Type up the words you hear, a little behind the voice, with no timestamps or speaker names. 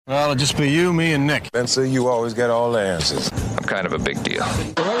Well, it'll just be you, me, and Nick. Spencer, you always get all the answers. I'm kind of a big deal.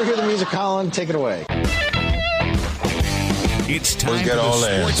 Whenever you hear the music, Colin, take it away. It's time for get all the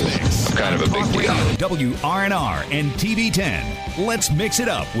the Sports Mix. I'm kind of a big deal. WRNR and TV10. Let's mix it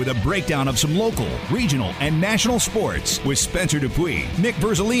up with a breakdown of some local, regional, and national sports with Spencer Dupuis, Nick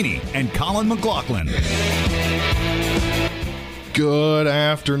Verzolini, and Colin McLaughlin. Good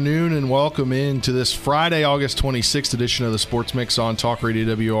afternoon and welcome into this Friday, August 26th edition of the Sports Mix on Talk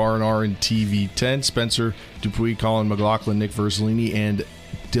Radio WRNR and TV10. Spencer Dupuis, Colin McLaughlin, Nick Verzolini, and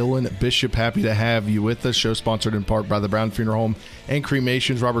Dylan Bishop. Happy to have you with us. Show sponsored in part by the Brown Funeral Home and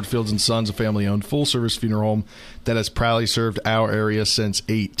Cremations. Robert Fields & Sons, a family-owned full-service funeral home that has proudly served our area since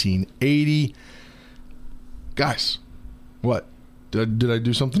 1880. Guys, what? Did I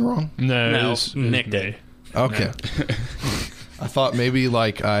do something wrong? No, Nick did. Okay. I thought maybe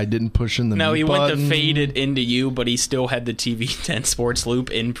like I didn't push in the No, he went button. to fade it into you, but he still had the TV10 Sports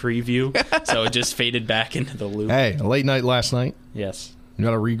loop in preview, so it just faded back into the loop. Hey, a late night last night. Yes. We got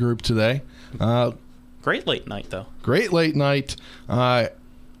to regroup today. Great late night, though. Great late night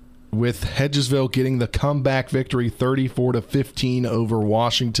with Hedgesville getting the comeback victory 34-15 over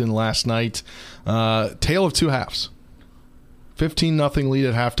Washington last night. Tale of two halves. 15-0 lead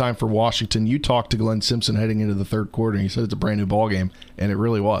at halftime for Washington. You talked to Glenn Simpson heading into the third quarter, and he said it's a brand-new ball game, and it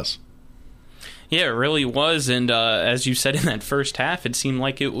really was. Yeah, it really was, and as you said in that first half, it seemed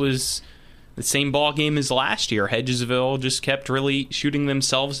like it was the same ball game as last year. Hedgesville just kept really shooting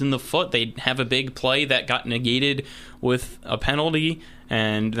themselves in the foot. They'd have a big play that got negated with a penalty,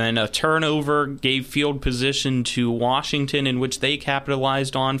 and then a turnover gave field position to Washington, in which they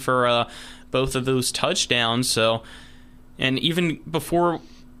capitalized on for both of those touchdowns. And even before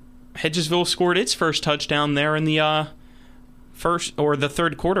Hedgesville scored its first touchdown there in the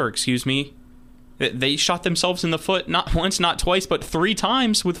third quarter, they shot themselves in the foot not once, not twice, but three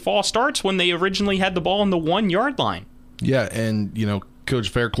times with false starts when they originally had the ball on the 1 yard line. Yeah, and Coach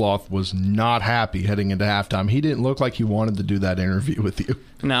Faircloth was not happy heading into halftime. He didn't look like he wanted to do that interview with you.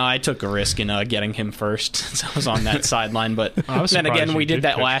 No, I took a risk in getting him first since I was on that sideline, but then again, we did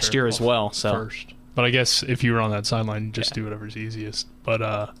that last year as well. So. First. But I guess if you were on that sideline, just do whatever's easiest. But,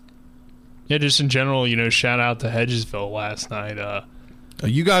 yeah, just in general, shout out to Hedgesville last night.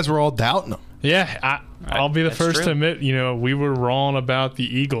 You guys were all doubting them. Yeah, I'll be the first to admit, we were wrong about the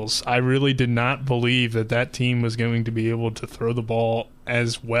Eagles. I really did not believe that team was going to be able to throw the ball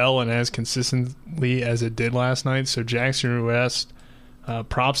as well and as consistently as it did last night. So Jackson West,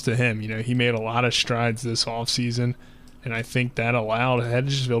 props to him. He made a lot of strides this offseason. And I think that allowed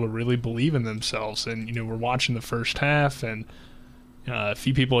Hedgesville to really believe in themselves. And, we're watching the first half, and a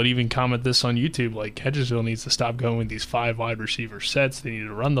few people had even commented this on YouTube, like Hedgesville needs to stop going with these 5 wide receiver sets. They need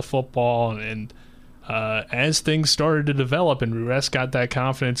to run the football. And as things started to develop and Ruiz got that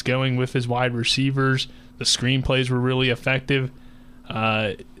confidence going with his wide receivers, the screenplays were really effective.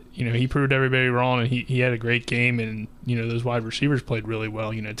 He proved everybody wrong, and he had a great game. And, those wide receivers played really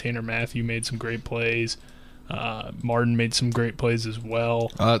well. Tanner Matthew made some great plays. Martin made some great plays as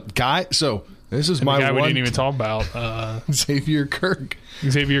well. So this is and my the guy one. We didn't even talk about Xavier Kirk.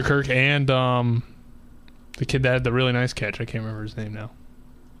 And the kid that had the really nice catch. I can't remember his name now.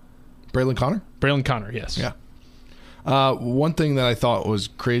 Braylon Connor? Braylon Connor, yes. Yeah. One thing that I thought was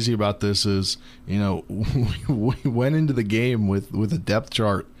crazy about this is, we went into the game with a depth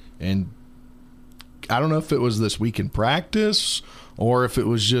chart, and I don't know if it was this week in practice or if it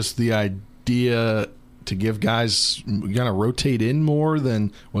was just the idea to give guys kind of rotate in more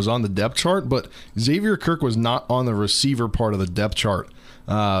than was on the depth chart, but Xavier Kirk was not on the receiver part of the depth chart,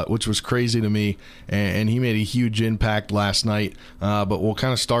 which was crazy to me, and he made a huge impact last night. But we'll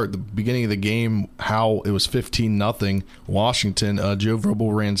kind of start the beginning of the game, how it was 15-0 Washington. Joe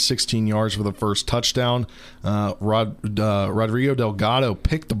Vrabel ran 16 yards for the first touchdown. Rodrigo Delgado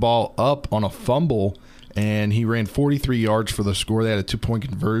picked the ball up on a fumble, and he ran 43 yards for the score. They had a 2-point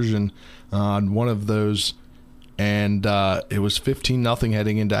conversion on one of those, and it was 15-0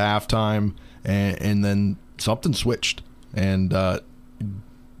 heading into halftime, and then something switched, and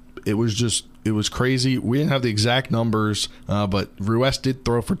it was crazy. We didn't have the exact numbers, but Ruiz did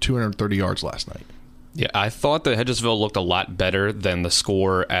throw for 230 yards last night. Yeah, I thought that Hedgesville looked a lot better than the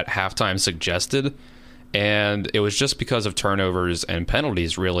score at halftime suggested. And it was just because of turnovers and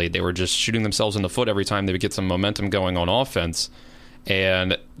penalties, really. They were just shooting themselves in the foot every time they would get some momentum going on offense.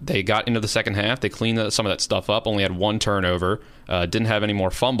 And they got into the second half. They cleaned some of that stuff up, only had one turnover, didn't have any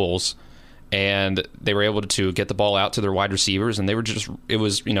more fumbles. And they were able to get the ball out to their wide receivers. And they were just, it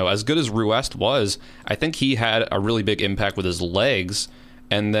was, as good as Ruiz was, I think he had a really big impact with his legs.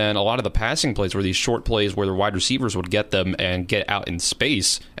 And then a lot of the passing plays were these short plays where the wide receivers would get them and get out in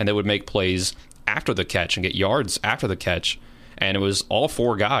space, and they would make plays after the catch and get yards after the catch. And it was all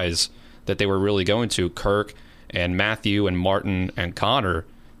 4 guys that they were really going to, Kirk and Matthew and Martin and Connor,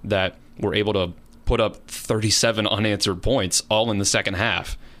 that were able to put up 37 unanswered points all in the second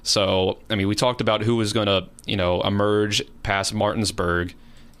half. So, I mean, we talked about who was going to, emerge past Martinsburg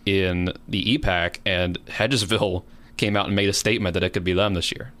in the EPAC, and Hedgesville came out and made a statement that it could be them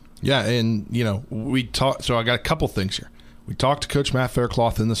this year. Yeah, and, we talked. So I got a couple things here. We talked to Coach Matt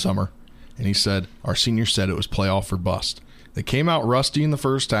Faircloth in the summer, and he said, our seniors said it was playoff or bust. They came out rusty in the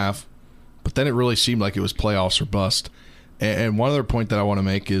first half, but then it really seemed like it was playoffs or bust. And one other point that I want to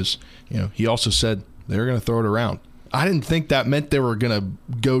make is, he also said they were going to throw it around. I didn't think that meant they were going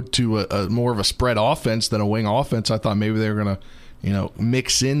to go to a more of a spread offense than a wing offense. I thought maybe they were going to,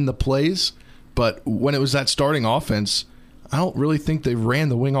 mix in the plays. But when it was that starting offense, I don't really think they ran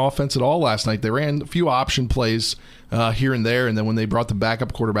the wing offense at all last night. They ran a few option plays here and there, and then when they brought the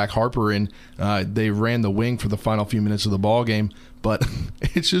backup quarterback Harper in, they ran the wing for the final few minutes of the ball game. But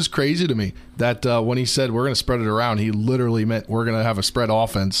it's just crazy to me that when he said we're going to spread it around, he literally meant we're going to have a spread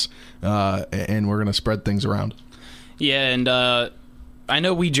offense and we're going to spread things around. Yeah, and I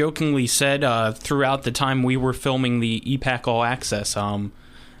know we jokingly said throughout the time we were filming the EPAC All Access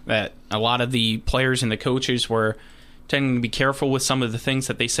that a lot of the players and the coaches were tending to be careful with some of the things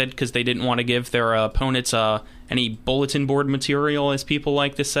that they said because they didn't want to give their opponents any bulletin board material, as people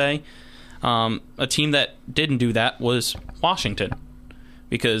like to say. A team that didn't do that was Washington,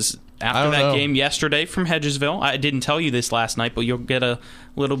 because after that game yesterday from Hedgesville, I didn't tell you this last night, but you'll get a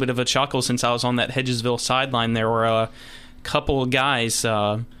little bit of a chuckle since I was on that Hedgesville sideline. There were a couple of guys,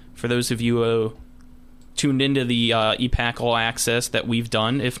 for those of you who tuned into the EPAC All Access that we've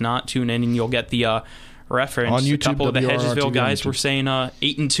done. If not, tune in and you'll get the reference. On YouTube, a couple of the Hedgesville guys were saying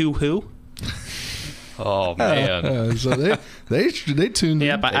 8-2 who? Oh, man. So they tuned in.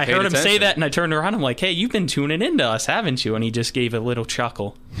 Yeah, but I heard him say that, and I turned around. I'm like, hey, you've been tuning into us, haven't you? And he just gave a little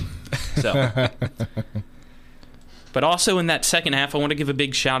chuckle. So, but also in that second half, I want to give a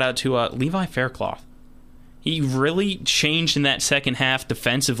big shout-out to Levi Faircloth. He really changed in that second half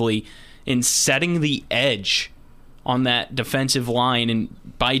defensively in setting the edge on that defensive line.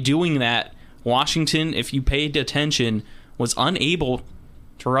 And by doing that, Washington, if you paid attention, was unable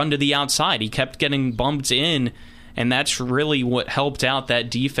to run to the outside. He kept getting bumped in, and that's really what helped out that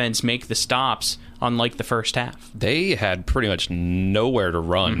defense make the stops, unlike the first half. They had pretty much nowhere to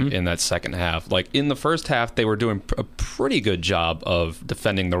run in that second half. Like, in the first half, they were doing a pretty good job of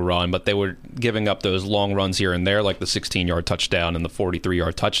defending the run, but they were giving up those long runs here and there, like the 16-yard touchdown and the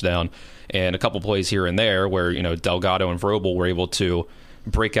 43-yard touchdown, and a couple plays here and there where, Delgado and Vrobel were able to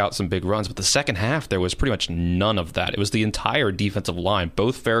break out some big runs. But the second half, there was pretty much none of that. It was the entire defensive line,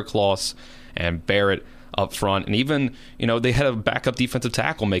 both Faircloth and Barrett up front, and even, they had a backup defensive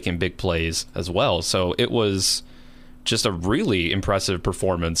tackle making big plays as well. So it was just a really impressive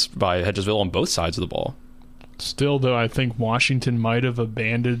performance by Hedgesville on both sides of the ball. Still, though, I think Washington might have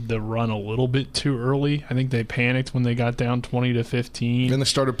abandoned the run a little bit too early. I think they panicked when they got down 20-15. Then they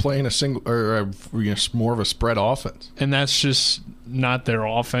started playing a single or more of a spread offense, and that's just not their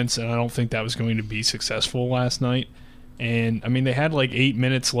offense. And I don't think that was going to be successful last night. And I mean, they had like 8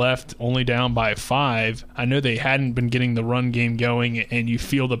 minutes left, only down by 5. I know they hadn't been getting the run game going, and you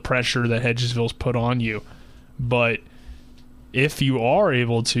feel the pressure that Hedgesville's put on you. But if you are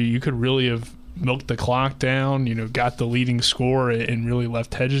able to, you could really have milked the clock down, got the leading score and really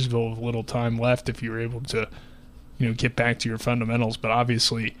left Hedgesville with little time left if you were able to, get back to your fundamentals. But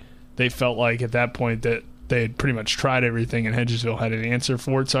obviously they felt like at that point that they had pretty much tried everything and Hedgesville had an answer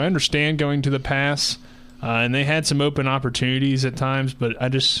for it. So I understand going to the pass, and they had some open opportunities at times, but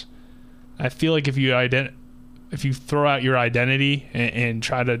I feel like if you throw out your identity and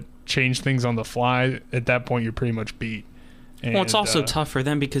try to change things on the fly, at that point you're pretty much beat. And, well, it's also tough for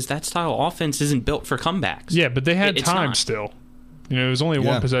them because that style of offense isn't built for comebacks. Yeah, but they had time not. still. It was only a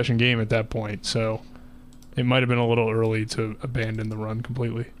one-possession game at that point, so it might have been a little early to abandon the run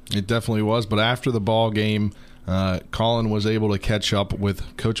completely. It definitely was, but after the ball game, Colin was able to catch up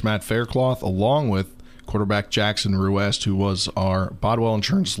with Coach Matt Faircloth along with quarterback Jackson Ruest, who was our Bodwell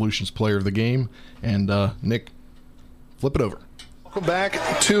Insurance Solutions Player of the Game. And, Nick, flip it over. Welcome back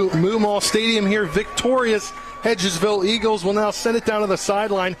to Moomaw Stadium here. Victorious Hedgesville Eagles will now send it down to the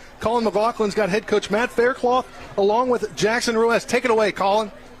sideline. Colin McLaughlin's got head coach Matt Faircloth along with Jackson Ruest. Take it away, Colin.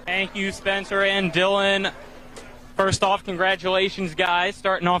 Thank you, Spencer and Dylan. First off, congratulations, guys.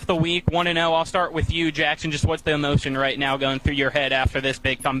 Starting off the week 1-0. I'll start with you, Jackson. Just what's the emotion right now going through your head after this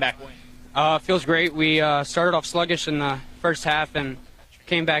big comeback win? Feels great. We started off sluggish in the first half and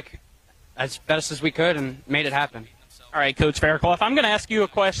came back as best as we could and made it happen. All right, Coach Fairclough, I'm going to ask you a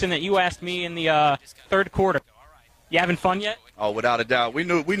question that you asked me in the third quarter. You having fun yet? Oh, without a doubt. We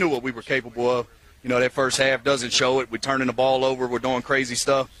knew what we were capable of. You know, that first half doesn't show it. We're turning the ball over. We're doing crazy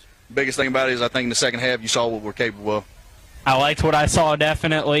stuff. The biggest thing about it is I think in the second half you saw what we're capable of. I liked what I saw,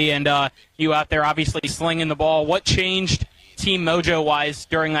 definitely, and you out there obviously slinging the ball. What changed team mojo-wise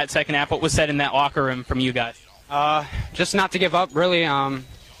during that second half? What was said in that locker room from you guys? Just not to give up, really.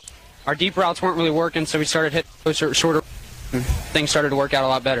 Our deep routes weren't really working, so we started hitting closer, shorter. Things started to work out a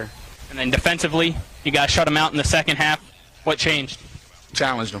lot better. And then defensively, you guys shut them out in the second half. What changed?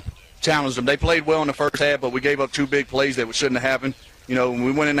 Challenged them. They played well in the first half, but we gave up 2 big plays that shouldn't have happened. You know, when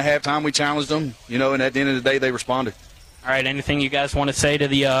we went into halftime, we challenged them, you know, and at the end of the day, they responded. All right, anything you guys want to say to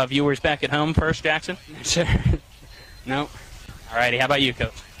the viewers back at home first, Jackson? Sure. No. All righty, how about you,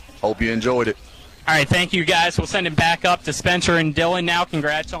 Coach? Hope you enjoyed it. All right, thank you, guys. We'll send it back up to Spencer and Dylan now.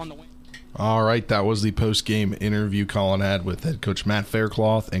 Congrats on the win. All right, that was the post-game interview Colin had with head coach Matt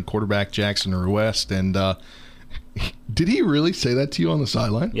Faircloth and quarterback Jackson Ruest. And did he really say that to you on the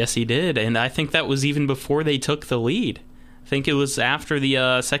sideline? Yes, he did. And I think that was even before they took the lead. I think it was after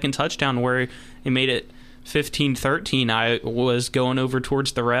the second touchdown where he made it 15-13. I was going over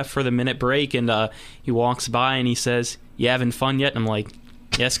towards the ref for the minute break, and he walks by and he says, "You having fun yet?" And I'm like,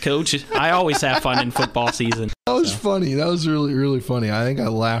 "Yes, Coach. I always have fun in football season." That was funny. That was really, really funny. I think I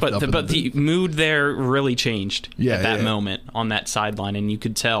laughed. But the mood there really changed at that moment on that sideline, and you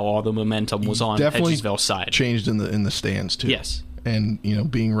could tell all the momentum was on Hedgesville's side. Changed in the stands too. Yes, and you know,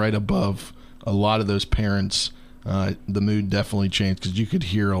 being right above a lot of those parents, the mood definitely changed because you could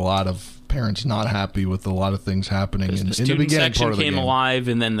hear a lot of parents not happy with a lot of things happening in the beginning section part of the came game. alive,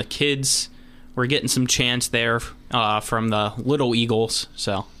 and then the kids were getting some chants there from the Little Eagles,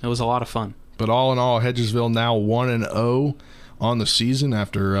 so it was a lot of fun. But all in all, Hedgesville now 1-0 on the season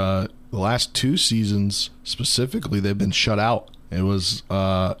after the last 2 seasons specifically they've been shut out. It was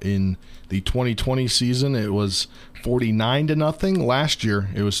in the 2020 season it was 49-0. Last year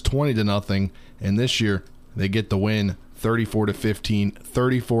it was 20-0, and this year they get the win 34-15,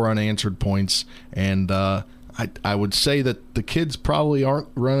 34 unanswered points, and I would say that the kids probably aren't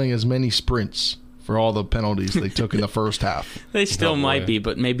running as many sprints for all the penalties they took in the first half. They still might be,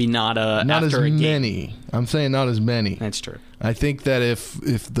 but maybe not as after a game. many. I'm saying not as many. That's true. I think that if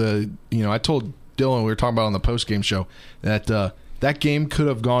I told Dylan, we were talking about on the post-game show, that that game could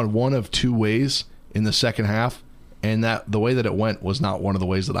have gone one of 2 ways in the second half, and that the way that it went was not one of the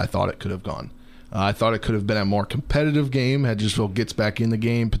ways that I thought it could have gone. I thought it could have been a more competitive game. Hedgesville gets back in the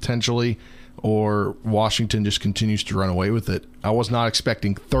game potentially, or Washington just continues to run away with it. I was not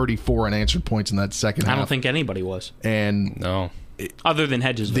expecting 34 unanswered points in that second half. I don't think anybody was. And no, other than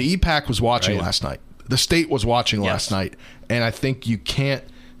Hedgesville. The EPAC was watching last night. The state was watching last night, and I think you can't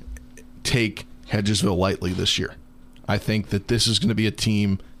take Hedgesville lightly this year. I think that this is going to be a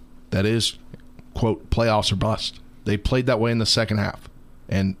team that is, quote, playoffs or bust. They played that way in the second half.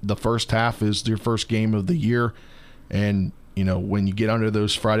 And the first half is their first game of the year. And, you know, when you get under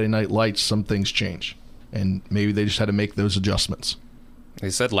those Friday night lights, some things change. And maybe they just had to make those adjustments. They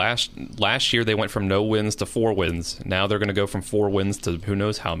said last year they went from no wins to 4 wins. Now they're going to go from 4 wins to who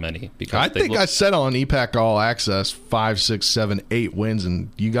knows how many. Because I think I said on EPAC All Access 5, 6, 7, 8 wins, and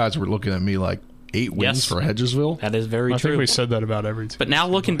you guys were looking at me like 8 wins for Hedgesville. That is very true. I think we said that about every team. But now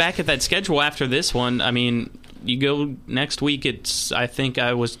looking back at that schedule after this one, I mean, you go next week, I think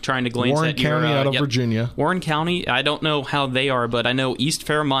I was trying to glance Warren at County out of Virginia. Warren County, I don't know how they are, but I know East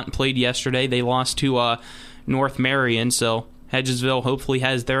Fairmont played yesterday. They lost to North Marion, so Hedgesville hopefully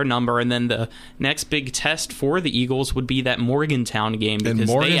has their number. And then the next big test for the Eagles would be that Morgantown game, because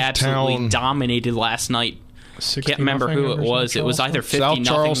they absolutely dominated last night. Can't remember who it was. It was either 50-0,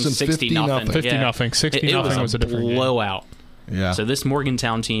 60-0. 50-0. 60-0 was a different blowout. Yeah. So this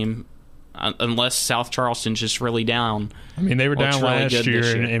Morgantown team, unless South Charleston's just really down. I mean, they were down last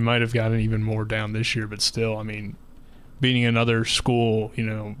year, and it might have gotten even more down this year. But still, I mean, beating another school,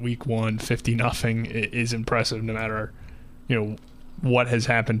 week 1, 50-0 is impressive. No matter, what has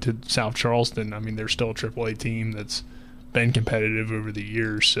happened to South Charleston. I mean, they're still a AAA team that's been competitive over the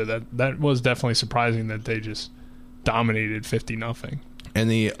years. So that was definitely surprising that they just dominated 50-0.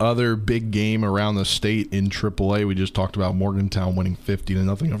 And the other big game around the state in AAA, we just talked about Morgantown winning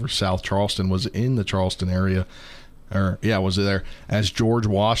 50-0 over South Charleston, was in the Charleston area. Was there, as George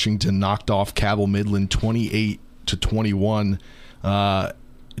Washington knocked off Cabell Midland 28-21.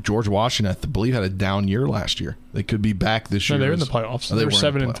 George Washington, I believe, had a down year last year. They could be back this year. No, they're in the playoffs. They were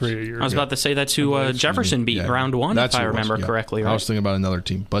 7-3 a year. I was about to say that's who Jefferson beat round one, if I remember correctly. Right? I was thinking about another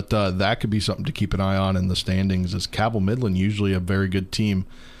team. But that could be something to keep an eye on in the standings, as Cabell Midland, usually a very good team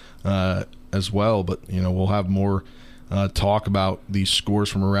as well. But, we'll have more talk about these scores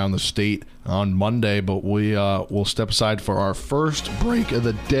from around the state on Monday, but we'll step aside for our first break of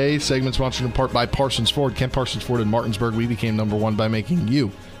the day. Segment sponsored in part by Parsons Ford. Kent Parsons Ford in Martinsburg. We became number one by making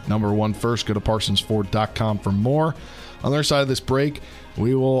you number one first. Go to ParsonsFord.com for more. On the other side of this break,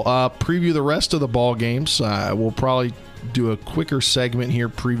 we will preview the rest of the ball games. We'll probably do a quicker segment here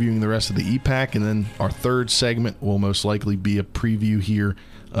previewing the rest of the EPAC, and then our third segment will most likely be a preview here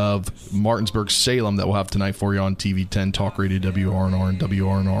of Martinsburg-Salem that we'll have tonight for you on TV 10, Talk Radio, WRNR, and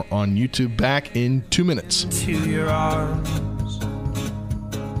WRNR on YouTube. Back in 2 minutes. To your arms,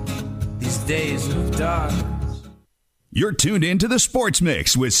 these days of dark. You're tuned in to the Sports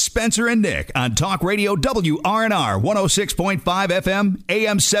Mix with Spencer and Nick on Talk Radio WRNR 106.5 FM,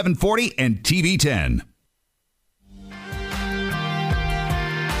 AM 740, and TV 10.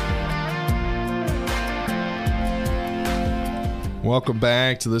 Welcome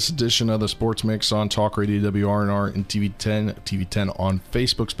back to this edition of the Sports Mix on Talk Radio WRNR and TV 10, TV 10 on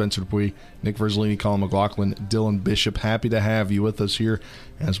Facebook. Spencer Dupuy, Nick Verzolini, Colin McLaughlin, Dylan Bishop. Happy to have you with us here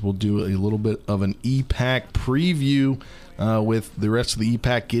as we'll do a little bit of an EPAC preview with the rest of the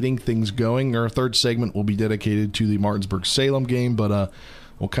EPAC getting things going. Our third segment will be dedicated to the Martinsburg-Salem game, but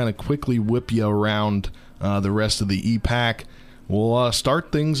we'll kind of quickly whip you around the rest of the EPAC. We'll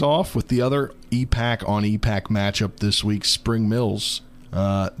start things off with the other EPAC on EPAC matchup this week. Spring Mills,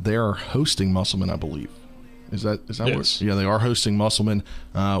 they are hosting Musselman, I believe. Is that yes. what? Yeah, they are hosting Musselman.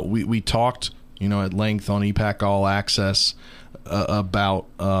 We talked, at length on EPAC All Access about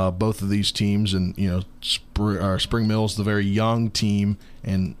both of these teams, and Spring Mills, the very young team,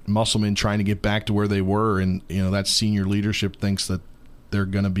 and Musselman trying to get back to where they were, and that senior leadership thinks that they're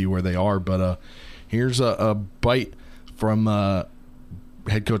going to be where they are. But here's a bite from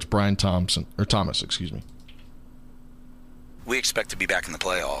head coach Brian Thomas. We expect to be back in the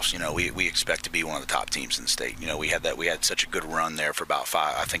playoffs. We expect to be one of the top teams in the state. We had such a good run there for about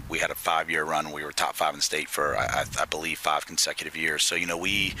I think we had a 5-year run. We were top 5 in the state for I believe 5 consecutive years. So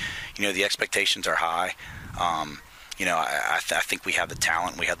the expectations are high. I think we have the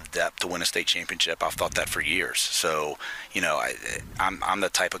talent, we have the depth to win a state championship. I've thought that for years. So, I'm the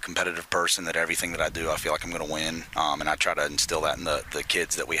type of competitive person that everything that I do, I feel like I'm going to win, and I try to instill that in the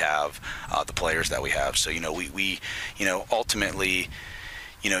kids that we have, the players that we have. So, we ultimately,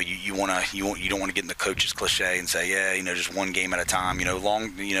 you don't want to get in the coach's cliche and say, just one game at a time,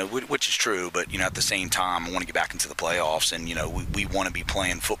 which is true, but at the same time, I want to get back into the playoffs, and we want to be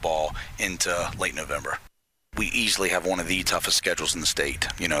playing football into late November. We easily have one of the toughest schedules in the state.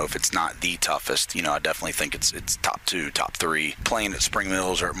 If it's not the toughest, I definitely think it's top 2, top 3. Playing at Spring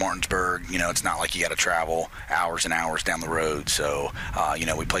Mills or at Martinsburg, it's not like you got to travel hours and hours down the road. So,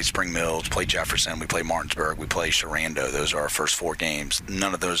 we play Spring Mills, play Jefferson, we play Martinsburg, we play Sharando. Those are our first 4 games.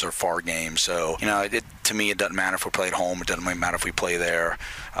 None of those are far games. So, to me, it doesn't matter if we play at home. It doesn't matter if we play there.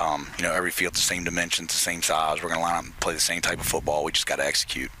 Every field's the same dimensions, the same size. We're going to line up and play the same type of football. We just got to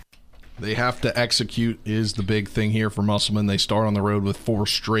execute. They have to execute is the big thing here for Musselman. They start on the road with 4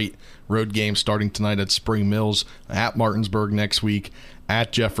 straight road games starting tonight at Spring Mills, at Martinsburg next week,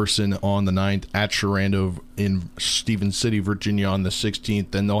 at Jefferson on the 9th, at Sharando in Stephen City, Virginia on the 16th.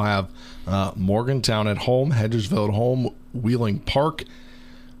 Then they'll have Morgantown at home, Hedgesville at home, Wheeling Park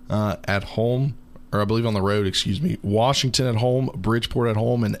at home, or I believe on the road, Washington at home, Bridgeport at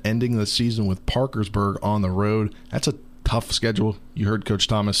home, and ending the season with Parkersburg on the road. That's a tough schedule. You heard Coach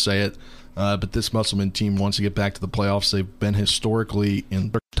Thomas say it, but this Musselman team wants to get back to the playoffs. They've been historically,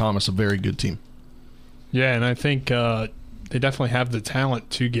 in Thomas, a very good team. Yeah, and I think they definitely have the talent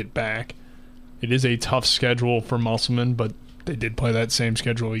to get back. It is a tough schedule for Musselman, but they did play that same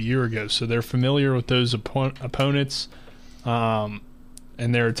schedule a year ago, so they're familiar with those opponents, and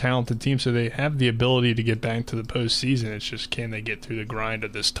they're a talented team, so they have the ability to get back to the postseason. It's just, can they get through the grind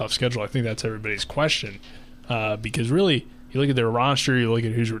of this tough schedule? I think that's everybody's question. Because really, you look at their roster, you look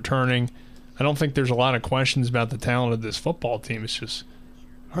at who's returning. I don't think there's a lot of questions about the talent of this football team. It's just,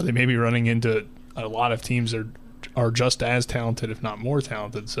 are they maybe running into a lot of teams that are just as talented, if not more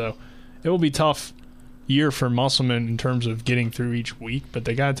talented? So it will be tough year for Musselman in terms of getting through each week, but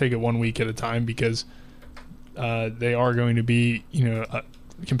they got to take it 1 week at a time because they are going to be, a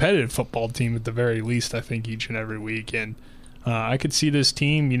competitive football team at the very least, I think, each and every week. And I could see this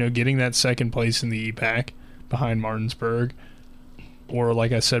team, getting that second place in the EPAC behind Martinsburg, or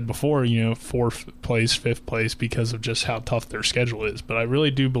like I said before, fourth place, fifth place because of just how tough their schedule is. But I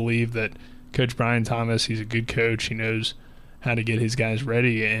really do believe that Coach Brian Thomas, he's a good coach. He knows how to get his guys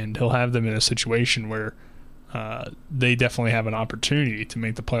ready, and he'll have them in a situation where they definitely have an opportunity to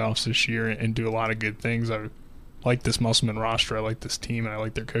make the playoffs this year and do a lot of good things. I like this Musselman roster. I like this team, and I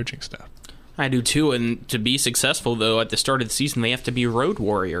like their coaching staff. I do too, and to be successful, though, at the start of the season, they have to be road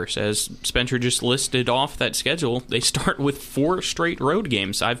warriors. As Spencer just listed off that schedule, they start with 4 straight road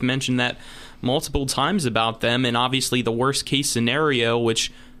games. I've mentioned that multiple times about them, and obviously the worst-case scenario,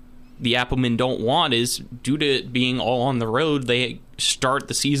 which the Applemen don't want, is due to it being all on the road, they start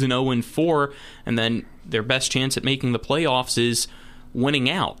the season 0-4, and then their best chance at making the playoffs is winning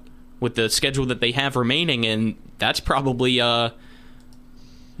out with the schedule that they have remaining, and that's probably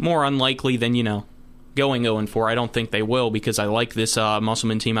more unlikely than, going 0-4. I don't think they will, because I like this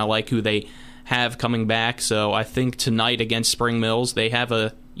Musselman team. I like who they have coming back. So I think tonight against Spring Mills, they have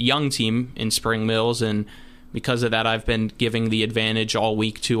a young team in Spring Mills, and because of that, I've been giving the advantage all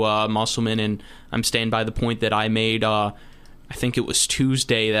week to Musselman, and I'm staying by the point that I made, I think it was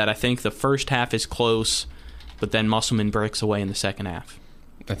Tuesday, that I think the first half is close, but then Musselman breaks away in the second half.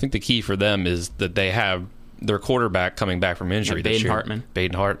 I think the key for them is that they have their quarterback coming back from injury this year.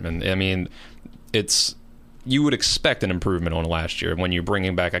 Baden Hartman. I mean, you would expect an improvement on last year when you're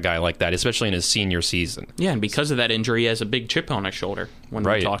bringing back a guy like that, especially in his senior season. Yeah, and because of that injury, he has a big chip on his shoulder. When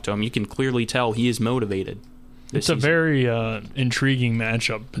we talk to him, you can clearly tell he is motivated. It's a very intriguing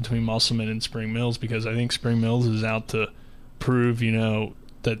matchup between Musselman and Spring Mills, because I think Spring Mills is out to prove,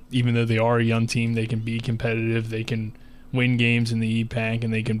 that even though they are a young team, they can be competitive, they can win games in the EPAC,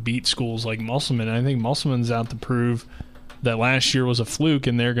 and they can beat schools like Musselman. And I think Musselman's out to prove that last year was a fluke,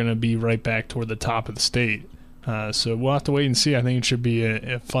 and they're going to be right back toward the top of the state. So we'll have to wait and see. I think it should be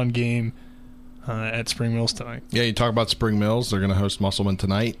a fun game at Spring Mills tonight. Yeah, you talk about Spring Mills. They're going to host Musselman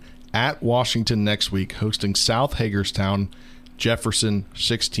tonight. At Washington next week, hosting South Hagerstown, Jefferson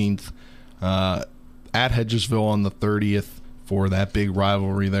 16th, at Hedgesville on the 30th for that big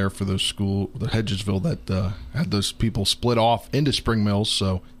rivalry there for those the Hedgesville that had those people split off into Spring Mills.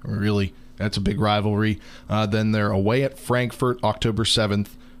 So really, that's a big rivalry. Then they're away at Frankfort October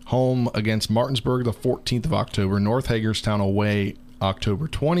 7th, home against Martinsburg the 14th of October, North Hagerstown away October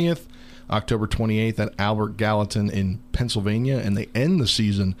 20th. October 28th at Albert Gallatin in Pennsylvania, and they end the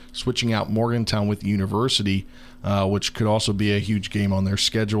season switching out Morgantown with University, which could also be a huge game on their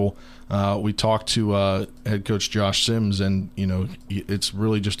schedule. We talked to head coach Josh Sims, and it's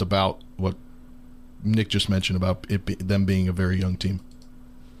really just about what Nick just mentioned about them being a very young team.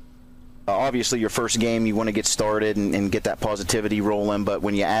 Obviously, your first game, you want to get started and get that positivity rolling. But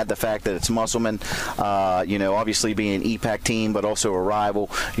when you add the fact that it's Musselman, obviously being an EPAC team, but also a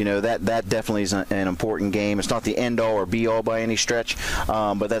rival, that definitely is an important game. It's not the end-all or be-all by any stretch,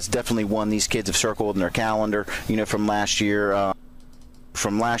 but that's definitely one these kids have circled in their calendar, from last year.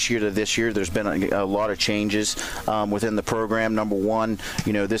 From last year to this year, there's been a lot of changes within the program. Number one,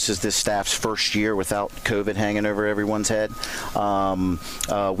 this is this staff's first year without COVID hanging over everyone's head.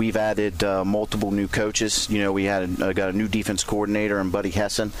 We've added multiple new coaches. We got a new defense coordinator in Buddy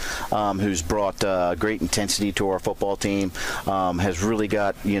Hessen, who's brought great intensity to our football team. Has really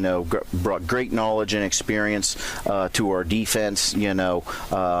brought great knowledge and experience to our defense.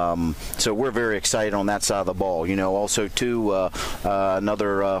 So we're very excited on that side of the ball. Also, too.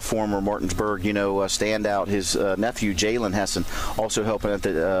 Another former Martinsburg, standout, his nephew Jalen Hessen, also helping at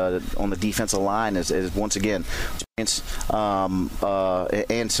on the defensive line as once again and some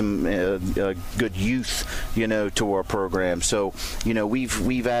good youth, to our program. So,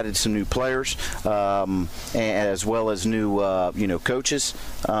 we've added some new players, as well as new coaches,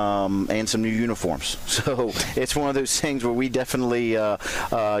 and some new uniforms. So it's one of those things where we definitely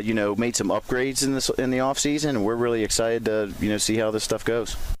made some upgrades in the off season, and we're really excited to see how this stuff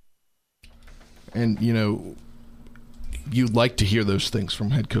goes. And you'd like to hear those things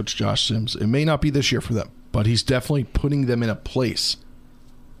from head coach Josh Sims. It may not be this year for them, but he's definitely putting them in a place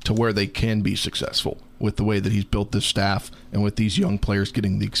to where they can be successful with the way that he's built this staff and with these young players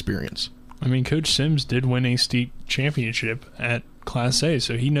getting the experience. I mean, Coach Sims did win a state championship at Class A,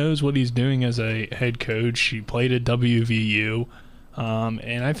 so he knows what he's doing as a head coach. He played at WVU,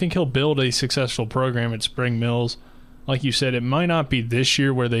 and I think he'll build a successful program at Spring Mills. Like you said, it might not be this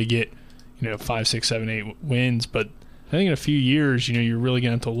year where they get 5, 6, 7, 8 wins, but I think in a few years, you're really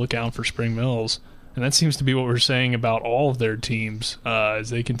going to have to look out for Spring Mills. And that seems to be what we're saying about all of their teams as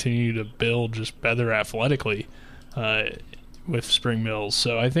they continue to build just better athletically with Spring Mills.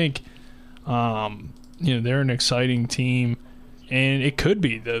 So I think, they're an exciting team. And it could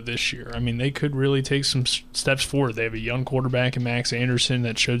be, though, this year. I mean, they could really take some steps forward. They have a young quarterback in Max Anderson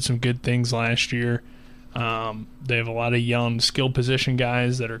that showed some good things last year. They have a lot of young skill position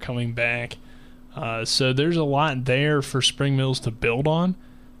guys that are coming back. So there's a lot there for Spring Mills to build on,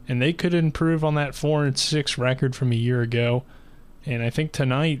 and they could improve on that 4-6 record from a year ago. And I think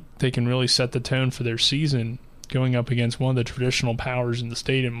tonight they can really set the tone for their season, going up against one of the traditional powers in the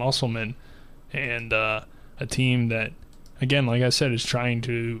state in Musselman, and a team that, again, like I said, is trying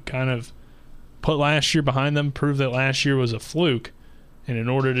to kind of put last year behind them, prove that last year was a fluke. And in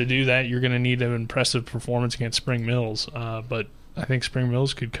order to do that, you're going to need an impressive performance against Spring Mills. But I think Spring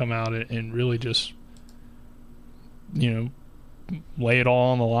Mills could come out and really just, lay it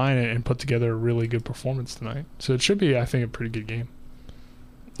all on the line and put together a really good performance tonight. So it should be, I think, a pretty good game.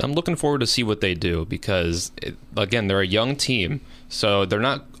 I'm looking forward to see what they do because, again, they're a young team, so they're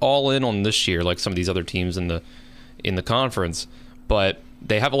not all in on this year like some of these other teams in the conference, but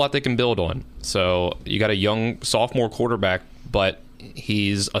they have a lot they can build on. So you got a young sophomore quarterback, but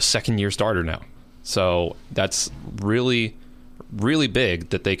he's a second-year starter now. So that's really, really big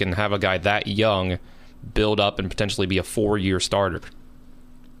that they can have a guy that young build up and potentially be a 4-year starter.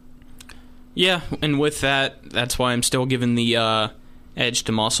 Yeah, and with that, that's why I'm still giving the edge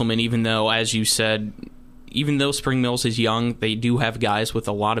to Musselman, even though, as you said, even though Spring Mills is young, they do have guys with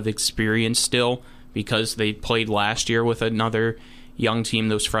a lot of experience still because they played last year with another young team,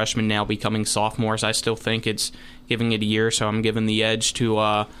 those freshmen now becoming sophomores. I still think it's giving it a year, so I'm giving the edge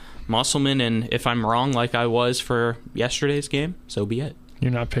to Musselman, and if I'm wrong like I was for yesterday's game, so be it.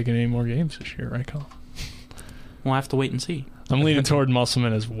 You're not picking any more games this year, right, Colin? We'll have to wait and see. I'm leaning toward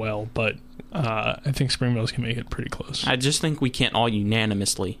Musselman as well, but I think Spring Mills can make it pretty close. I just think we can't all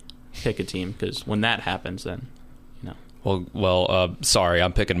unanimously pick a team, because when that happens, then, Well, sorry,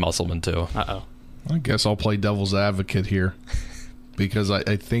 I'm picking Musselman too. Uh-oh. I guess I'll play devil's advocate here because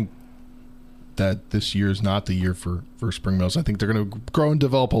I think that this year is not the year for Spring Mills. I think they're going to grow and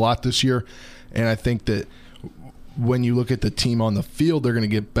develop a lot this year, and I think that when you look at the team on the field, they're going to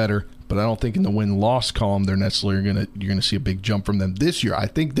get better. But I don't think in the win-loss column you're going to see a big jump from them this year. I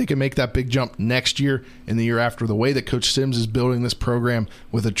think they can make that big jump next year and the year after. The way that Coach Sims is building this program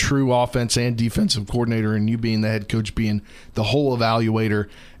with a true offense and defensive coordinator, and you being the head coach, being the whole evaluator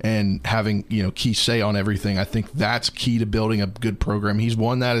and having key say on everything, I think that's key to building a good program. He's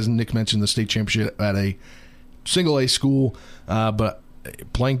won that, as Nick mentioned, the state championship at a single-A school. But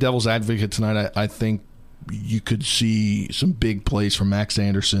playing devil's advocate tonight, I think you could see some big plays from Max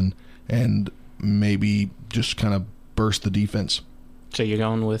Anderson and maybe just kind of burst the defense. So you're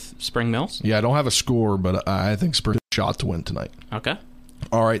going with Spring Mills? Yeah, I don't have a score, but I think Spurs have a shot to win tonight. Okay.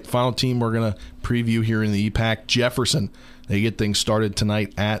 All right, final team we're going to preview here in the EPAC, Jefferson. They get things started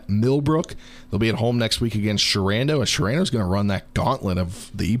tonight at Millbrook. They'll be at home next week against Sherando. And Sherando's going to run that gauntlet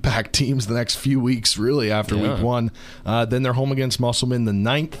of the EPAC teams the next few weeks, really, after week one. Then they're home against Musselman the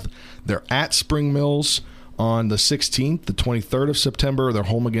 9th. They're at Spring Mills on the 16th, the 23rd of September. They're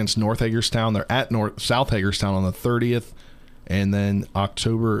home against North Hagerstown. They're at South Hagerstown on the 30th. And then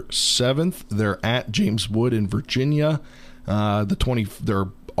October 7th, they're at James Wood in Virginia. They're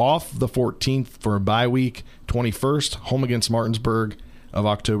off the 14th for a bye week. 21st, home against Martinsburg of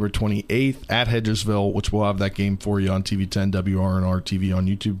October 28th at Hedgesville, which we'll have that game for you on TV10, WRNR TV on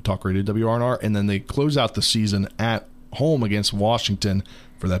YouTube, Talk Radio WRNR. And then they close out the season at home against Washington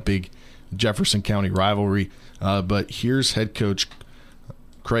for that big Jefferson County rivalry. But here's head coach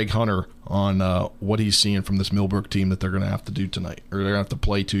Craig Hunter on what he's seeing from this Millbrook team that they're going to have to do tonight, or they're going to have to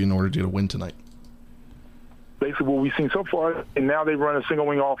play to in order to get a win tonight. Basically what we've seen so far, and now they run a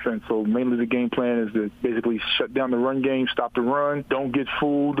single-wing offense, so mainly the game plan is to basically shut down the run game, stop the run, don't get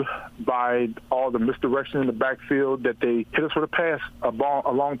fooled by all the misdirection in the backfield, that they hit us with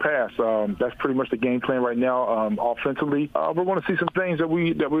a long pass. That's pretty much the game plan right now offensively. We're going to see some things that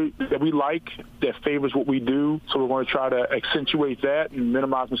we like, that favors what we do, so we're going to try to accentuate that and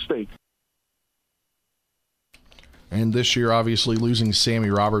minimize mistakes. And this year, obviously, losing Sammy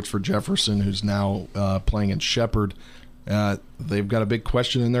Roberts for Jefferson, who's now playing in Shepherd. They've got a big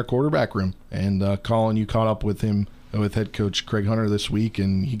question in their quarterback room. And, Colin, you caught up with him, with head coach Craig Hunter this week,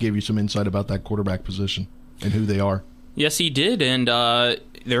 and he gave you some insight about that quarterback position and who they are. Yes, he did, and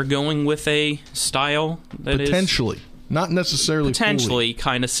they're going with a style that potentially, not necessarily potentially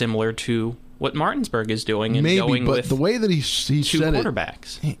kind of similar to what Martinsburg is doing, and maybe, going but with the way that he two said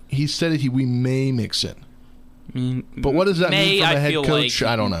quarterbacks. He said it. We may mix in. But what does that mean from a head coach?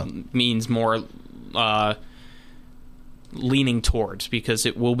 I don't know. Means more leaning towards, because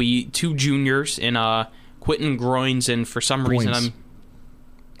it will be two juniors in Quentin Groins, and for some reason I'm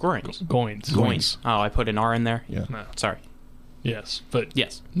Goins. Goins. Oh, I put an R in there? Yeah. No. Sorry. Yes, but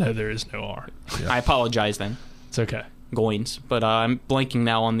yes. No, there is no R. I apologize then. It's okay. Goins. But I'm blanking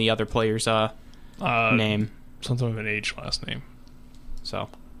now on the other player's name. Something with an H last name. So,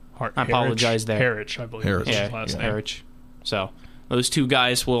 I apologize there. Harich, I believe. Is his last name. Harich. So, those two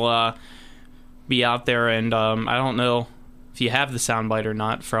guys will be out there, and I don't know if you have the soundbite or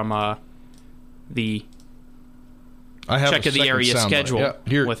not from the I have check of the area schedule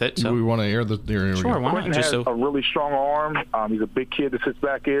with it. So. We want to air the area. Sure, why not? Quentin has a really strong arm. He's a big kid that sits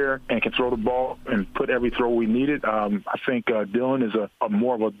back there and can throw the ball and put every throw we needed. I think Dylan is a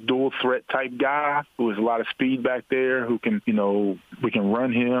more of a dual threat type guy who has a lot of speed back there, who can, we can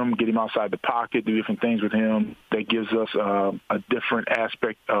run him, get him outside the pocket, do different things with him. That gives us a different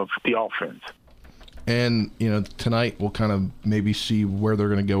aspect of the offense. And, tonight we'll kind of maybe see where they're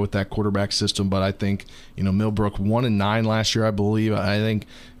going to go with that quarterback system. But I think, Millbrook 1-9 last year, I believe. I think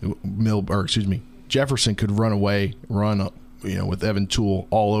Jefferson could run with Evan Toole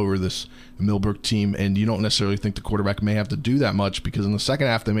all over this Millbrook team. And you don't necessarily think the quarterback may have to do that much, because in the second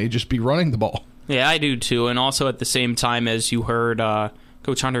half they may just be running the ball. Yeah, I do too. And also at the same time, as you heard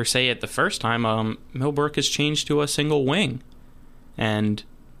Coach Hunter say it the first time, Millbrook has changed to a single wing. And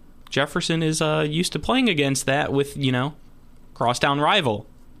Jefferson is used to playing against that with, crosstown rival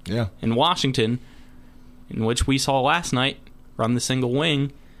in Washington, in which we saw last night run the single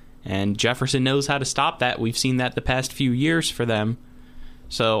wing, and Jefferson knows how to stop that. We've seen that the past few years for them.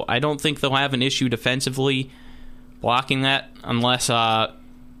 So I don't think they'll have an issue defensively blocking that unless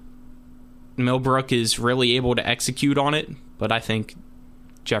Millbrook is really able to execute on it. But I think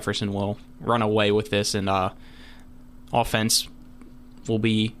Jefferson will run away with this, and offense will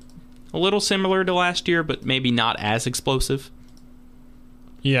be a little similar to last year, but maybe not as explosive.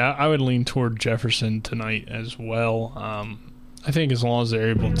 Yeah, I would lean toward Jefferson tonight as well. I think as long as they're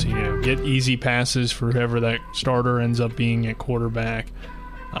able to get easy passes for whoever that starter ends up being at quarterback,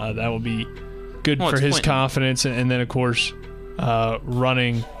 that will be good for his confidence. And then, of course,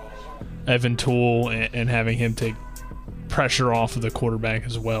 running Evan Toole and having him take pressure off of the quarterback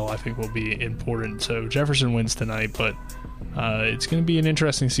as well, I think will be important. So Jefferson wins tonight, but it's going to be an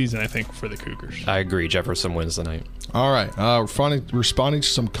interesting season, I think, for the Cougars. I agree. Jefferson wins tonight. All right. Responding to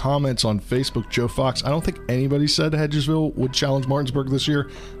some comments on Facebook, Joe Fox. I don't think anybody said Hedgesville would challenge Martinsburg this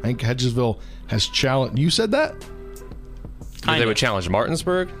year. I think Hedgesville has challenged. You said that? They would challenge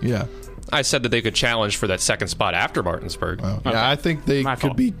Martinsburg? Yeah. I said that they could challenge for that second spot after Martinsburg. Oh, yeah, I think they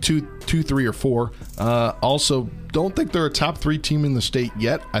could be 2, 3, or 4. Also, don't think they're a top 3 team in the state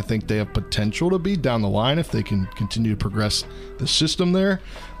yet. I think they have potential to be down the line if they can continue to progress the system there.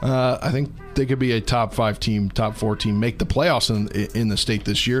 I think they could be a top 5 team, top 4 team, make the playoffs in the state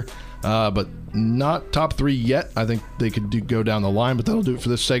this year. But not top 3 yet. I think they could go down the line, but that'll do it for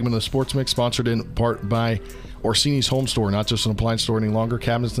this segment of the Sports Mix, sponsored in part by Orsini's Home Store, not just an appliance store any longer.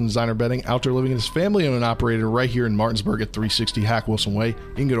 Cabinets and designer bedding. Outdoor Living is family owned and operated right here in Martinsburg at 360 Hack Wilson Way.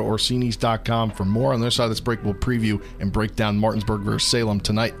 You can go to Orsinis.com for more. On the other side of this break, we'll preview and break down Martinsburg versus Salem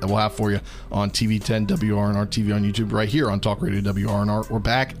tonight, that we'll have for you on TV 10, WRNR TV on YouTube, right here on Talk Radio WRNR. We're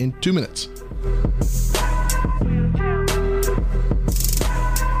back in 2 minutes.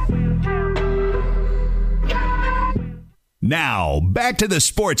 Now, back to the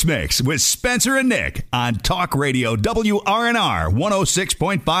Sports Mix with Spencer and Nick on Talk Radio WRNR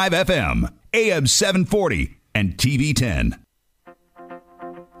 106.5 FM, AM 740, and TV 10.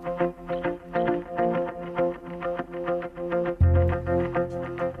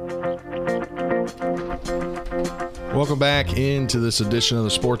 Welcome back into this edition of the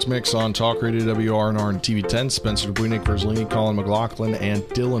Sports Mix on Talk Radio WRNR and TV 10. Spencer Dupuy, Nick Verzolini, Colin McLaughlin, and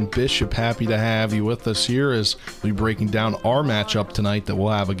Dylan Bishop. Happy to have you with us here as we'll be breaking down our matchup tonight that we'll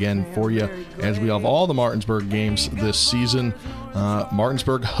have again for you as we have all the Martinsburg games this season.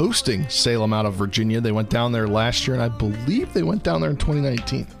 Martinsburg hosting Salem out of Virginia. They went down there last year, and I believe they went down there in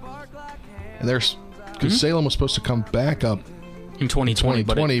 2019. And there's because Salem was supposed to come back up in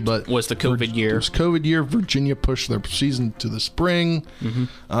 2020, but was the COVID year. It was COVID year. Virginia pushed their season to the spring.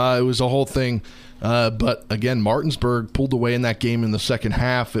 It was a whole thing. But again, Martinsburg pulled away in that game in the second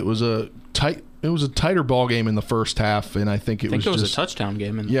half. It was a tighter ball game in the first half, and I think it was a touchdown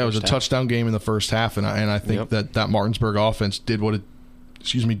game. It was a touchdown game in the first half, and I think that Martinsburg offense did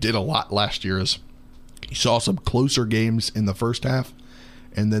did a lot last year. Is you saw some closer games in the first half,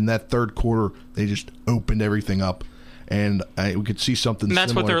 and then that third quarter they just opened everything up. And we could see something similar.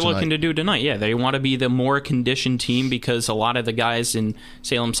 That's what they're looking to do tonight. Yeah, they want to be the more conditioned team because a lot of the guys in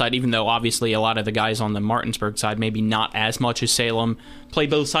Salem side, even though obviously a lot of the guys on the Martinsburg side, maybe not as much as Salem, play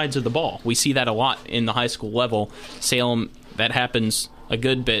both sides of the ball. We see that a lot in the high school level. Salem, that happens a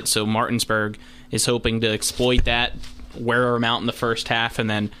good bit, so Martinsburg is hoping to exploit that wear them out in the first half, and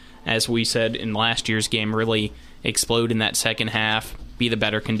then, as we said in last year's game, really explode in that second half, be the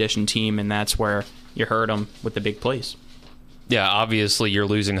better conditioned team, and that's where you hurt them with the big plays. Yeah, obviously you're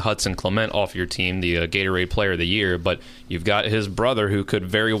losing Hudson Clement off your team, the Gatorade Player of the Year, but you've got his brother who could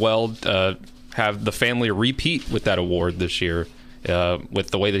very well have the family repeat with that award this year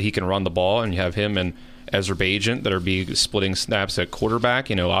with the way that he can run the ball, and you have him and Ezra Bajent that are be splitting snaps at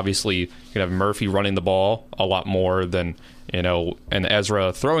quarterback. Obviously you can have Murphy running the ball a lot more than, and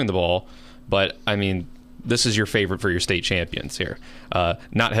Ezra throwing the ball, but I mean, this is your favorite for your state champions here.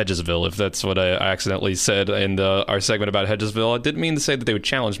 Not Hedgesville, if that's what I accidentally said in our segment about Hedgesville. I didn't mean to say that they would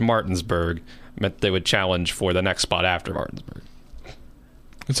challenge Martinsburg. I meant they would challenge for the next spot after Martinsburg.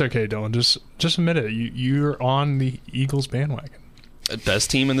 It's okay, Dylan. Just admit it. You're on the Eagles bandwagon. Best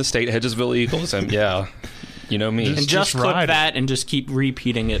team in the state, Hedgesville Eagles. And yeah, you know me. And just clip that and just keep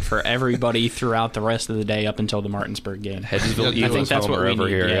repeating it for everybody throughout the rest of the day up until the Martinsburg game. Hedgesville Eagles, I think that's what we need.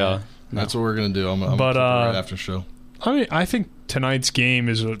 Here, yeah. That's what we're going to do. I'm going to right after the show. I mean, I think tonight's game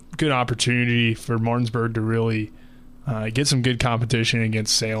is a good opportunity for Martinsburg to really get some good competition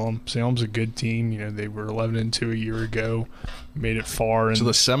against Salem. Salem's a good team. They were 11-2 a year ago, made it far into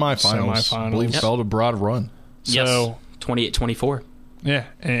the semifinals. I believe fell to Broad Run. So 28-24. Yeah,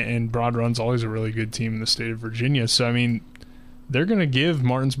 and Broad Run's always a really good team in the state of Virginia. So, I mean, they're going to give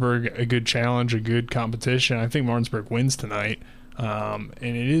Martinsburg a good challenge, a good competition. I think Martinsburg wins tonight. And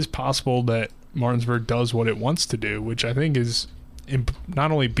it is possible that Martinsburg does what it wants to do, which I think is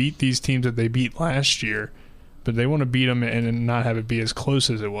not only beat these teams that they beat last year, but they want to beat them and not have it be as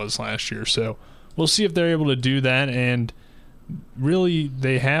close as it was last year. So we'll see if they're able to do that. And really,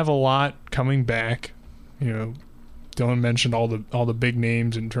 they have a lot coming back. Dylan mentioned all the big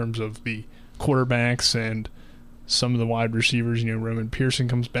names in terms of the quarterbacks and some of the wide receivers. Roman Pearson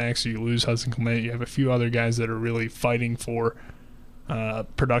comes back, so you lose Hudson Clement. You have a few other guys that are really fighting for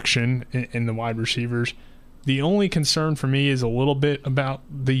production in the wide receivers. The only concern for me is a little bit about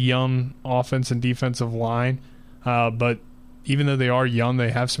the young offense and defensive line. But even though they are young,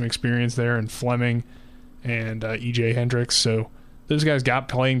 they have some experience there in Fleming and E.J. Hendricks. So those guys got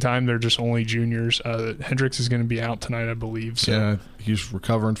playing time. They're just only juniors. Hendricks is going to be out tonight, I believe. So. Yeah, he's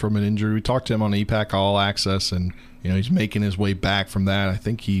recovering from an injury. We talked to him on EPAC All Access, and he's making his way back from that. I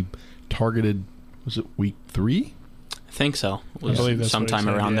think he targeted, was it week 3? I think so. It was sometime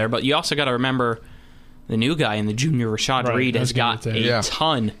around there. But you also got to remember the new guy in the junior, Rashad Reed, has got a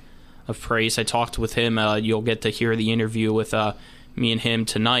ton of praise. I talked with him. You'll get to hear the interview with me and him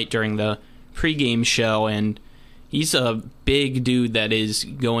tonight during the pregame show, and he's a big dude that is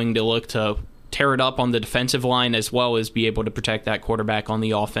going to look to tear it up on the defensive line as well as be able to protect that quarterback on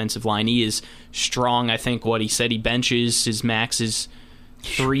the offensive line. He is strong. I think what he said, he benches, his max is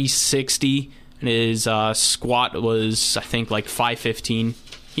 360, and his squat was, I think, like 515.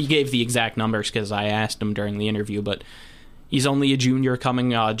 He gave the exact numbers because I asked him during the interview, but he's only a junior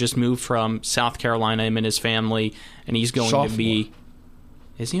coming, just moved from South Carolina, him and his family, and he's going to be...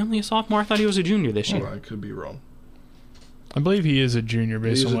 Is he only a sophomore? I thought he was a junior this year. I could be wrong. I believe he is a junior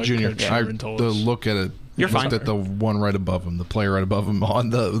based on what Coach Sherman told us. Look at it. You're fine. Looked at the one right above him, the player right above him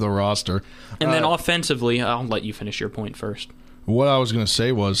on the roster. And then offensively, I'll let you finish your point first. What I was going to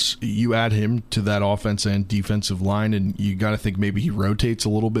say was you add him to that offense and defensive line, and you got to think maybe he rotates a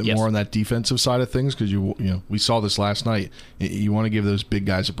little bit more on that defensive side of things because we saw this last night. You want to give those big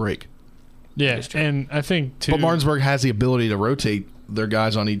guys a break. Yeah, and I think too. But Martinsburg has the ability to rotate their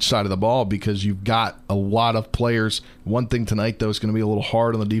guys on each side of the ball because you've got a lot of players. One thing tonight, though, is going to be a little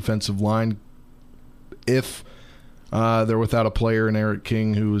hard on the defensive line if they're without a player in Eric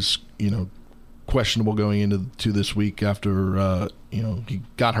King who is, questionable going into this week after, he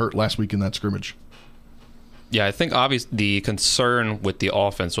got hurt last week in that scrimmage. Yeah, I think obviously the concern with the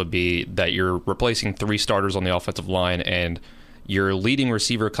offense would be that you're replacing 3 starters on the offensive line, and your leading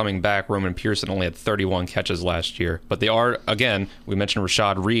receiver coming back, Roman Pearson, only had 31 catches last year. But they are, again, we mentioned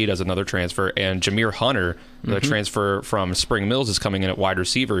Rashad Reed as another transfer, and Jameer Hunter, the transfer from Spring Mills, is coming in at wide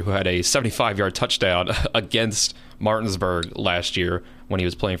receiver, who had a 75-yard touchdown against Martinsburg last year when he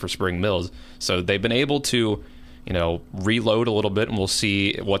was playing for Spring Mills. So they've been able to, reload a little bit, and we'll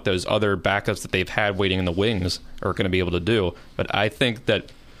see what those other backups that they've had waiting in the wings are going to be able to do. But I think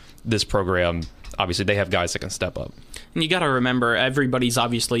that this program, obviously, they have guys that can step up. And you got to remember, everybody's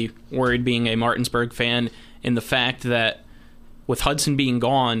obviously worried, being a Martinsburg fan, in the fact that with Hudson being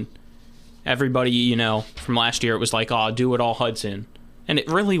gone, everybody, from last year, it was like, do it all Hudson. And it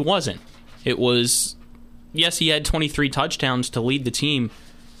really wasn't. It was, yes, he had 23 touchdowns to lead the team,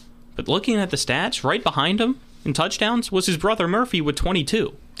 but looking at the stats, right behind him in touchdowns was his brother Murphy with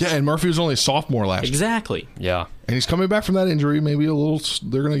 22. Yeah, and Murphy was only a sophomore last year. Exactly. Yeah. And he's coming back from that injury. Maybe a little.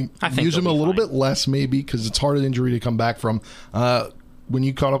 They're going to use him a little bit less, maybe, because it's hard an injury to come back from. When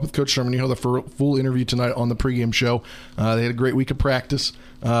you caught up with Coach Sherman, you know the full interview tonight on the pregame show. They had a great week of practice,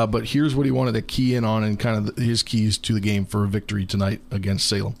 but here's what he wanted to key in on and kind of his keys to the game for a victory tonight against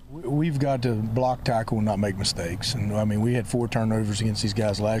Salem. We've got to block, tackle, and not make mistakes. And, I mean, we had 4 turnovers against these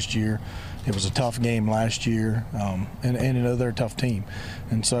guys last year. It was a tough game last year, and they're a tough team.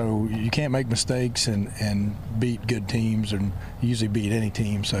 And so you can't make mistakes and beat good teams and usually beat any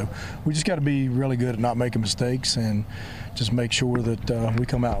team. So we just got to be really good at not making mistakes and just make sure that we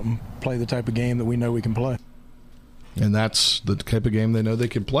come out and play the type of game that we know we can play. And that's the type of game they know they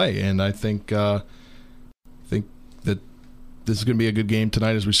can play. And I think that this is going to be a good game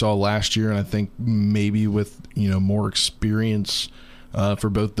tonight, as we saw last year. And I think maybe with more experience for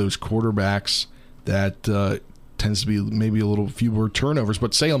both those quarterbacks, that tends to be maybe a little fewer turnovers.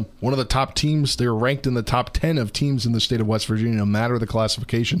 But Salem, one of the top teams, they're ranked in the top 10 of teams in the state of West Virginia, no matter the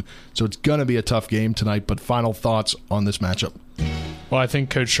classification. So it's going to be a tough game tonight. But final thoughts on this matchup? Well, I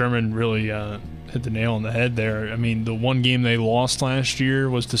think Coach Sherman really hit the nail on the head there. I mean, the one game they lost last year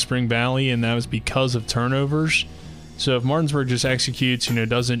was to Spring Valley, and that was because of turnovers. So if Martinsburg just executes,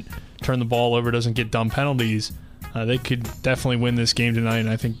 doesn't turn the ball over, doesn't get dumb penalties, they could definitely win this game tonight, and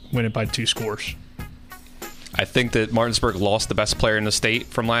I think win it by 2 scores. I think that Martinsburg lost the best player in the state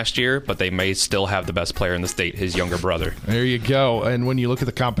from last year, but they may still have the best player in the state, his younger brother. There you go. And when you look at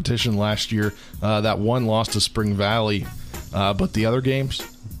the competition last year, that one lost to Spring Valley, but the other games,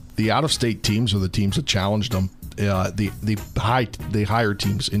 the out-of-state teams are the teams that challenged them. The higher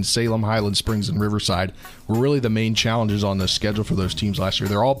teams in Salem, Highland Springs, and Riverside were really the main challenges on the schedule for those teams last year.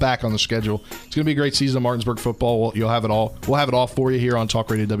 They're all back on the schedule. It's going to be a great season of Martinsburg football. You'll have it all. We'll have it all for you here on Talk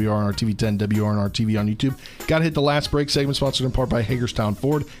Radio WRNR TV 10, WRNR TV on YouTube. Got to hit the last break segment, sponsored in part by Hagerstown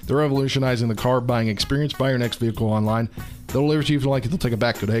Ford. They're revolutionizing the car buying experience. Buy your next vehicle online. They'll deliver to you if you like it. They'll take it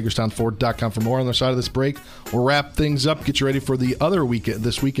back. Go to HagerstownFord.com for more. On the side of this break, we'll wrap things up. Get you ready for the other weekend,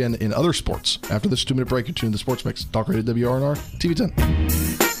 this weekend in other sports. After this 2-minute break, you tune in to the Sports Mix. Talk Radio WRNR TV 10.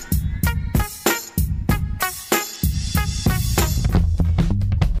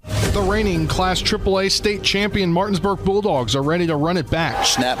 The reigning Class AAA state champion Martinsburg Bulldogs are ready to run it back.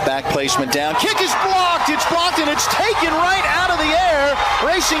 Snap back placement down. Kick is blocked. It's blocked and it's taken right out of the air.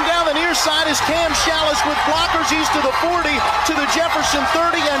 Racing down the near side is Cam Shallis with blockers. He's to the 40, to the Jefferson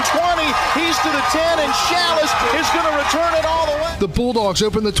 30 and 20. He's to the 10, and Shallis is going to return it all the way. The Bulldogs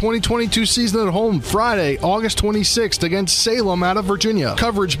open the 2022 season at home Friday, August 26th against Salem out of Virginia.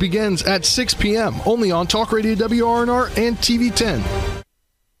 Coverage begins at 6 p.m. only on Talk Radio WRNR and TV 10.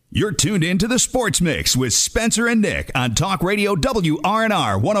 You're tuned in to the Sports Mix with Spencer and Nick on Talk Radio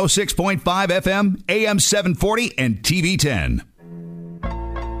WRNR 106.5 FM, AM 740, and TV 10.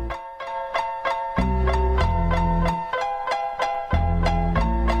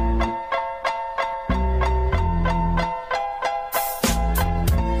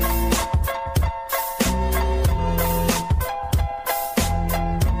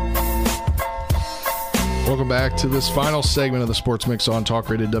 Welcome back to this final segment of the Sports Mix on Talk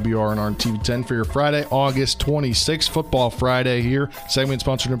Radio WRNR and TV 10 for your Friday, August 26th, Football Friday here. Segment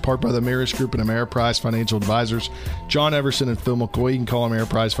sponsored in part by the Marist Group and Ameriprise Financial Advisors. John Everson and Phil McCoy. You can call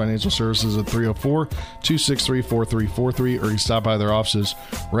Ameriprise Financial Services at 304-263-4343, or you can stop by their offices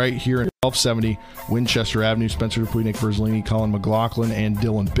right here at 1270 Winchester Avenue. Spencer Dupuy, Nick Verzolini, Colin McLaughlin, and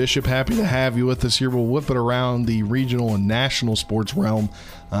Dylan Bishop. Happy to have you with us here. We'll whip it around the regional and national sports realm.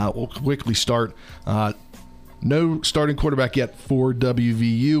 We'll quickly start. No starting quarterback yet for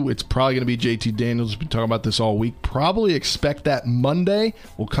WVU. It's probably going to be JT Daniels. We've been talking about this all week. Probably expect that Monday.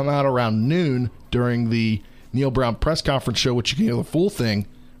 Will come out around noon during the Neil Brown press conference show, which you can hear the full thing,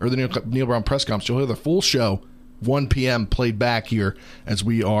 or the Neil Brown press conference. You'll hear the full show, 1 p.m. played back here, as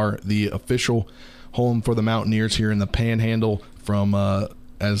we are the official home for the Mountaineers here in the Panhandle from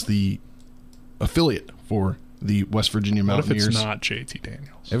as the affiliate for the West Virginia Mountaineers. What if it's not JT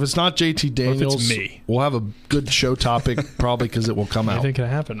Daniels? If it's not JT Daniels, what if it's me? We'll have a good show topic probably because it will come out. I think it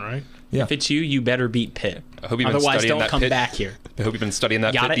happened, right? Yeah. If it's you, you better beat Pitt. I hope you've been Otherwise, studying don't that come Pitt, back here. I hope you've been studying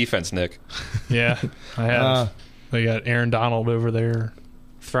that Pitt defense, Nick. Yeah, I have. They got Aaron Donald over there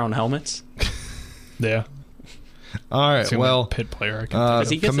throwing helmets. Yeah. All right. Well, Pitt player. I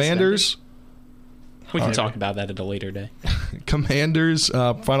can Commanders. We can talk about that at a later day. Commanders,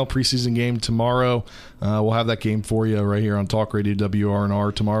 final preseason game tomorrow. We'll have that game for you right here on Talk Radio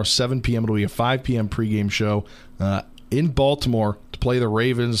WRNR tomorrow, 7 p.m. It'll be a 5 p.m. pregame show in Baltimore to play the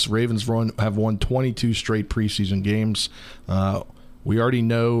Ravens. Ravens have won 22 straight preseason games. We already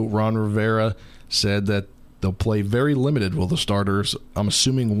know Ron Rivera said that they'll play very limited, will the starters. I'm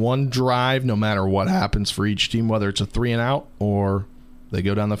assuming one drive no matter what happens for each team, whether it's a 3-and-out or they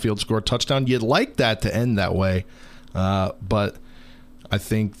go down the field, score a touchdown. You'd like that to end that way, but I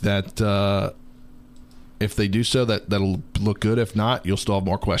think that if they do so, that'll look good. If not, you'll still have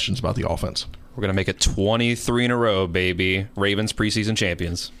more questions about the offense. We're going to make it 23 in a row, baby. Ravens preseason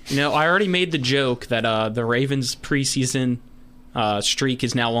champions. I already made the joke that the Ravens preseason streak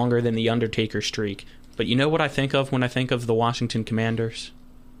is now longer than the Undertaker streak. But you know what I think of when I think of the Washington Commanders?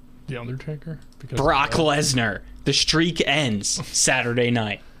 The Undertaker? Brock Lesnar. The streak ends Saturday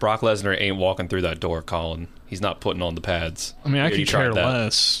night. Brock Lesnar ain't walking through that door, Colin. He's not putting on the pads. I mean, I could care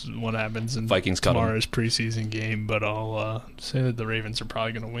less what happens in Vikings tomorrow's preseason game, but I'll say that the Ravens are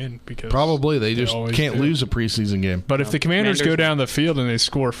probably going to win because probably they just can't lose a preseason game. But if the Commanders go down the field and they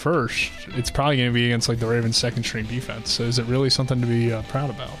score first, it's probably going to be against like the Ravens' second-string defense. So is it really something to be proud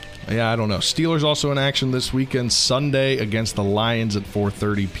about? Yeah, I don't know. Steelers also in action this weekend, Sunday against the Lions at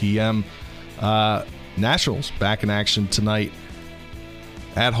 4:30 p.m. Nationals back in action tonight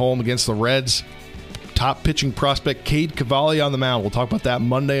at home against the Reds. Top pitching prospect Cade Cavalli on the mound. We'll talk about that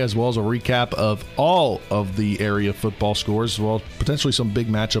Monday, as well as a recap of all of the area football scores, as well as potentially some big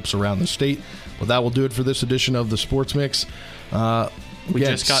matchups around the state. But that will do it for this edition of the Sports Mix. We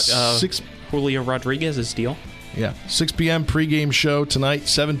just got Julio Rodriguez's deal. Yeah, 6 p.m. pregame show tonight,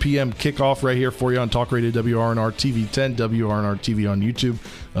 7 p.m. kickoff right here for you on Talk Radio WRNR TV 10, WRNR TV on YouTube.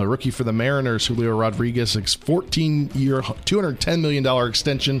 Rookie for the Mariners, Julio Rodriguez, 14-year, $210 million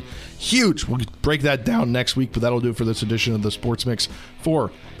extension. Huge. We'll break that down next week, but that'll do it for this edition of the Sports Mix.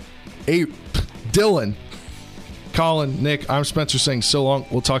 For Dylan, Colin, Nick, I'm Spencer saying so long.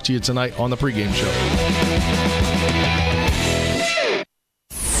 We'll talk to you tonight on the pregame show.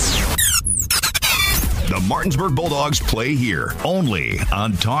 The Martinsburg Bulldogs play here only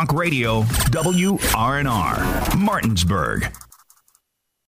on Talk Radio WRNR Martinsburg.